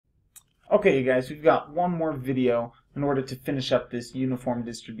Okay, you guys, we've got one more video in order to finish up this uniform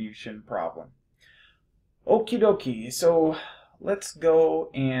distribution problem. Okie dokie, so let's go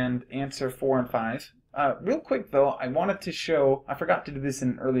and answer 4 and 5. Real quick though, I wanted to show, I forgot to do this in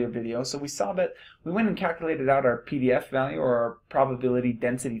an earlier video, so we saw that we went and calculated out our PDF value, or our probability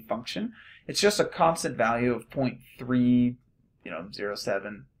density function. It's just a constant value of 0.3,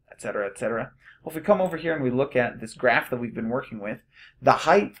 07, etc., etc. Well, if we come over here and we look at this graph that we've been working with, the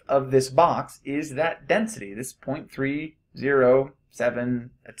height of this box is that density, this 0.307,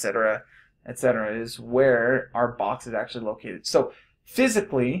 etc., etc., is where our box is actually located. So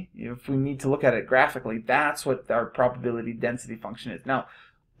physically, if we need to look at it graphically, that's what our probability density function is. Now,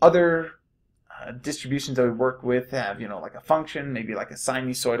 other distributions that we work with have, like a function, maybe like a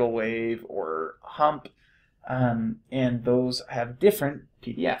sinusoidal wave or a hump, and those have different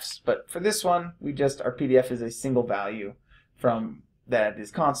PDFs. But for this one, our PDF is a single value that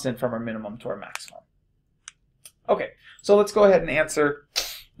is constant from our minimum to our maximum. Okay, so let's go ahead and answer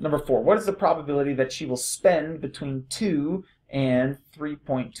number 4. What is the probability that she will spend between 2 and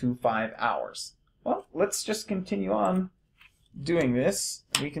 3.25 hours? Well, let's just continue on doing this.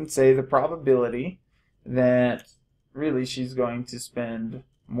 We can say the probability that really she's going to spend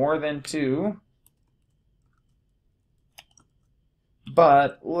more than 2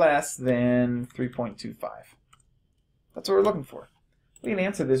 but less than 3.25. That's what we're looking for. We can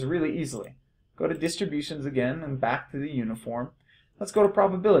answer this really easily. Go to distributions again and back to the uniform. Let's go to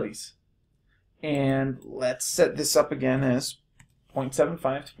probabilities. And let's set this up again as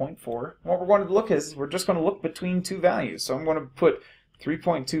 0.75 to 0.4. What we're going to look is, we're just going to look between two values. So I'm going to put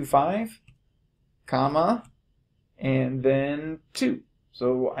 3.25, comma, and then 2.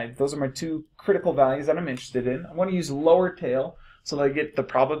 So those are my two critical values that I'm interested in. I want to use lower tail so that I get the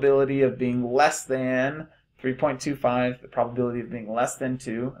probability of being less than 3.25, the probability of being less than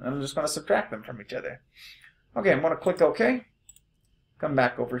 2, and I'm just going to subtract them from each other. Okay, I'm going to click OK, come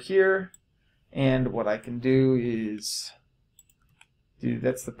back over here, and what I can do is,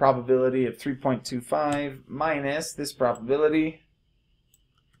 that's the probability of 3.25 minus this probability.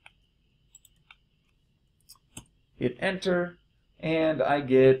 Hit enter, and I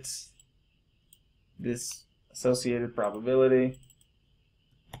get this associated probability.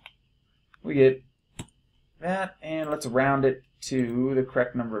 We get that, and let's round it to the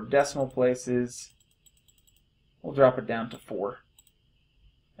correct number of decimal places. We'll drop it down to 4.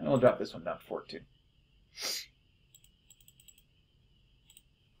 And we'll drop this one down to 4 too.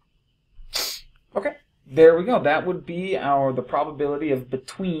 Okay, there we go. That would be the probability of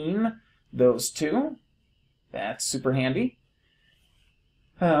between those two. That's super handy.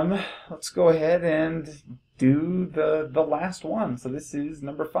 Let's go ahead and do the last one. So this is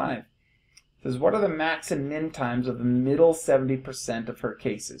number 5. It says, what are the max and min times of the middle 70% of her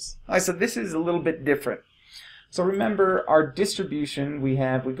cases? All right, so this is a little bit different. So remember, our distribution we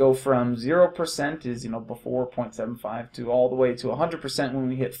go from 0% is before 0.75 to all the way to 100% when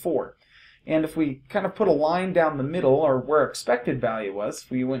we hit 4. And if we kind of put a line down the middle, or where expected value was,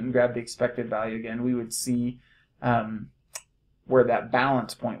 if we went and grabbed the expected value again, we would see where that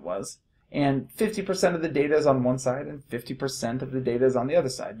balance point was. And 50% of the data is on one side and 50% of the data is on the other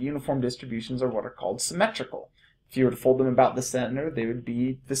side. Uniform distributions are what are called symmetrical. If you were to fold them about the center, they would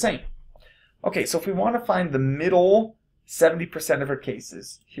be the same. Okay, so if we want to find the middle 70% of our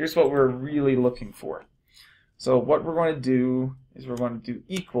cases, here's what we're really looking for. So what we're going to do is we're going to do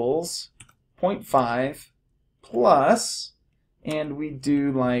equals 0.5 plus, and we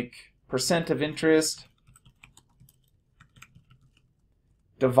do like percent of interest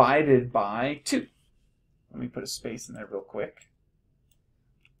divided by 2. Let me put a space in there real quick.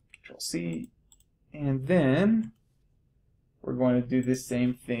 Control C. And then we're going to do the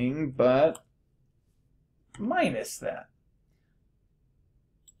same thing, but minus that.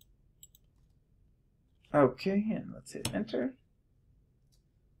 Okay, and let's hit enter.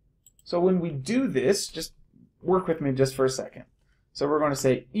 So when we do this, just work with me just for a second. So we're going to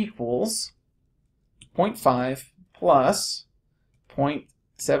say equals 0.5 plus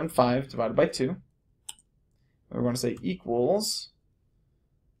 0.75 divided by 2. We're going to say equals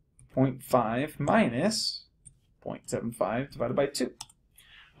 0.5 minus 0.75 divided by 2.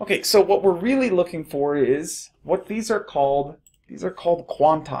 Okay, so what we're really looking for is what these are called. These are called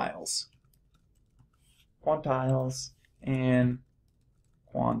quantiles. Quantiles and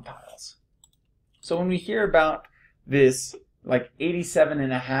quantiles. So when we hear about this like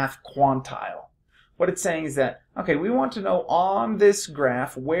 87.5 quantile, what it's saying is that, okay, we want to know on this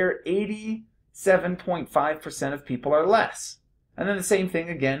graph where 87.5% of people are less. And then the same thing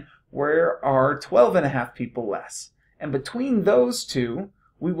again, where are 12.5 people less. And between those two,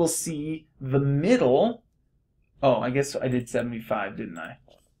 we will see the middle. Oh, I guess I did 75, didn't I?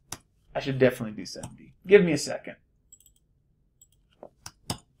 I should definitely do 70. Give me a second.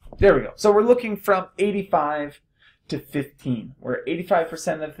 There we go. So we're looking from 85 to 15, where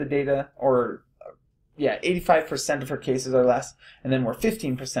 85% of the data, or yeah, 85% of her cases are less, and then where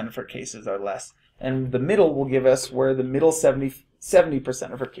 15% of her cases are less. And the middle will give us where the middle 70%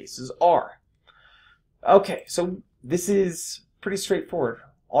 of her cases are. Okay, so this is pretty straightforward.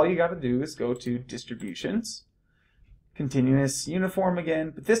 All you got to do is go to Distributions, Continuous Uniform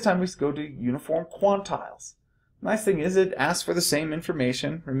again, but this time we go to Uniform Quantiles. Nice thing is it asks for the same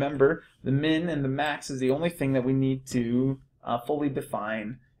information. Remember, the min and the max is the only thing that we need to fully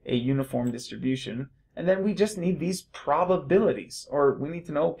define a uniform distribution. And then we just need these probabilities, or we need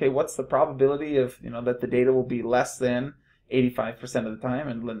to know, okay, what's the probability of, that the data will be less than 85% of the time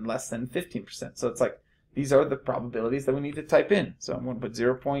and less than 15%. So it's like, these are the probabilities that we need to type in. So I'm going to put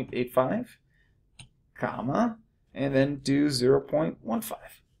 0.85, comma, and then do 0.15. And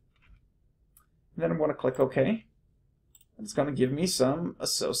then I'm going to click OK. It's going to give me some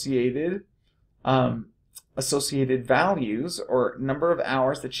associated values, or number of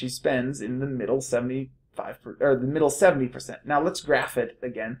hours that she spends in the middle 75 or the middle 70%. Now let's graph it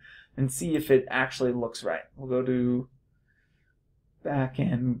again and see if it actually looks right. We'll go to back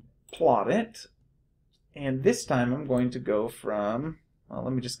and plot it, and this time I'm going to go from, well,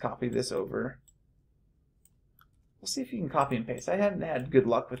 let me just copy this over. We'll see if you can copy and paste. I hadn't had good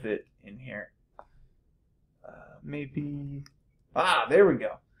luck with it in here. Maybe, there we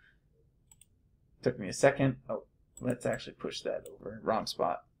go. Took me a second. Oh, let's actually push that over. Wrong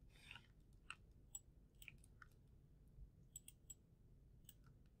spot.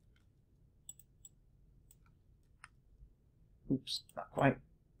 Oops, not quite.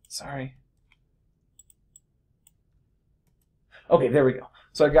 Sorry. Okay, there we go.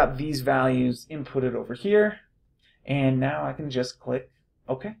 So I got these values inputted over here, and now I can just click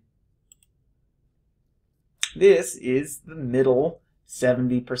OK. This is the middle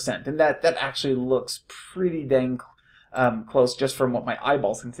 70%, and that actually looks pretty dang close just from what my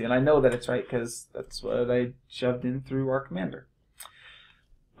eyeballs can see, and I know that it's right because that's what I shoved in through R Commander.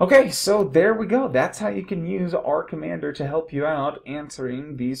 Okay, so there we go. That's how you can use R Commander to help you out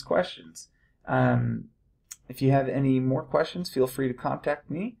answering these questions. If you have any more questions, feel free to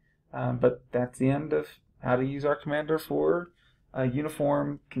contact me, but that's the end of how to use R Commander for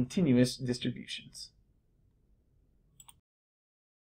uniform continuous distributions.